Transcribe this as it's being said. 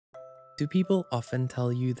Do people often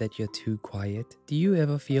tell you that you're too quiet? Do you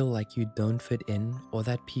ever feel like you don't fit in or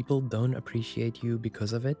that people don't appreciate you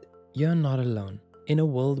because of it? You're not alone. In a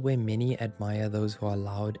world where many admire those who are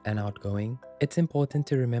loud and outgoing, it's important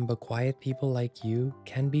to remember quiet people like you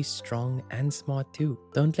can be strong and smart too.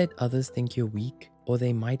 Don't let others think you're weak, or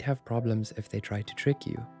they might have problems if they try to trick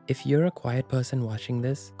you. If you're a quiet person watching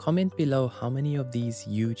this, comment below how many of these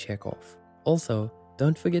you check off. Also,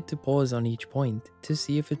 don't forget to pause on each point to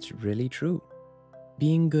see if it's really true.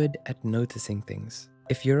 Being good at noticing things.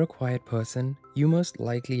 If you're a quiet person, you most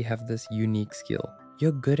likely have this unique skill.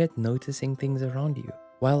 You're good at noticing things around you.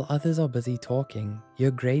 While others are busy talking, you're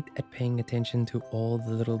great at paying attention to all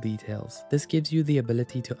the little details. This gives you the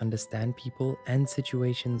ability to understand people and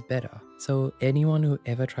situations better. So anyone who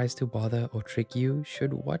ever tries to bother or trick you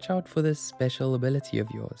should watch out for this special ability of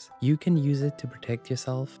yours. You can use it to protect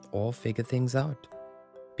yourself or figure things out.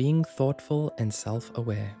 Being thoughtful and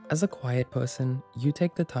self-aware. As a quiet person, you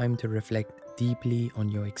take the time to reflect deeply on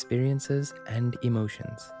your experiences and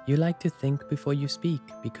emotions. You like to think before you speak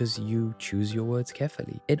because you choose your words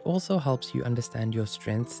carefully. It also helps you understand your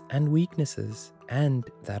strengths and weaknesses and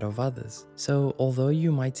that of others. So although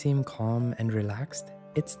you might seem calm and relaxed,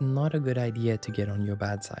 it's not a good idea to get on your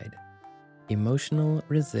bad side. Emotional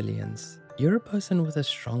resilience. You're a person with a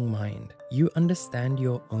strong mind. You understand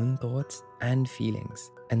your own thoughts and feelings,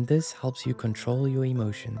 and this helps you control your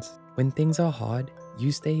emotions. When things are hard,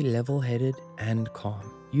 you stay level-headed and calm.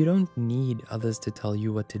 You don't need others to tell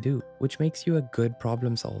you what to do, which makes you a good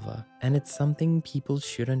problem solver, and it's something people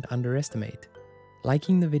shouldn't underestimate.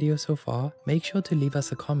 Liking the video so far, make sure to leave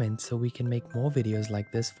us a comment so we can make more videos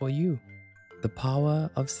like this for you. The power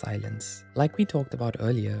of silence. Like we talked about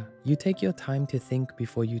earlier, you take your time to think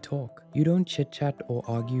before you talk. You don't chit-chat or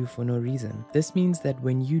argue for no reason. This means that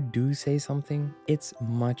when you do say something, it's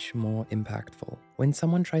much more impactful. When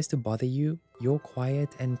someone tries to bother you, your quiet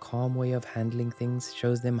and calm way of handling things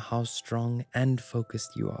shows them how strong and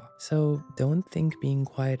focused you are. So don't think being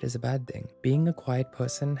quiet is a bad thing. Being a quiet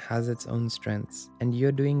person has its own strengths, and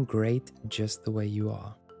you're doing great just the way you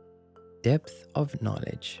are. Depth of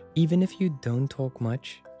knowledge. Even if you don't talk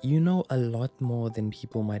much, you know a lot more than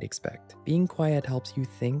people might expect. Being quiet helps you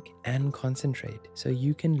think and concentrate, so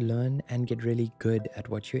you can learn and get really good at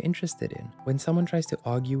what you're interested in. When someone tries to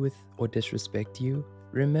argue with or disrespect you,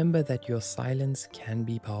 remember that your silence can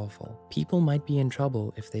be powerful. People might be in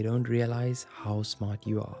trouble if they don't realize how smart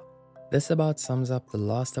you are. This about sums up the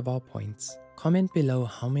last of our points. Comment below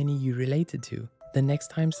how many you related to. The next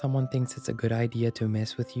time someone thinks it's a good idea to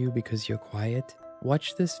mess with you because you're quiet,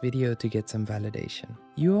 watch this video to get some validation.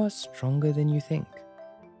 You are stronger than you think.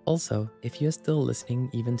 Also, if you're still listening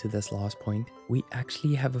even to this last point, we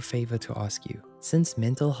actually have a favor to ask you. Since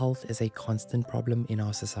mental health is a constant problem in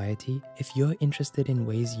our society, if you're interested in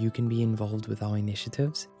ways you can be involved with our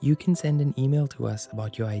initiatives, you can send an email to us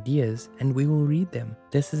about your ideas and we will read them.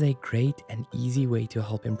 This is a great and easy way to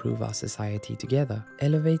help improve our society together.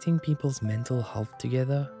 Elevating people's mental health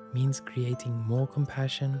together means creating more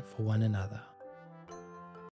compassion for one another.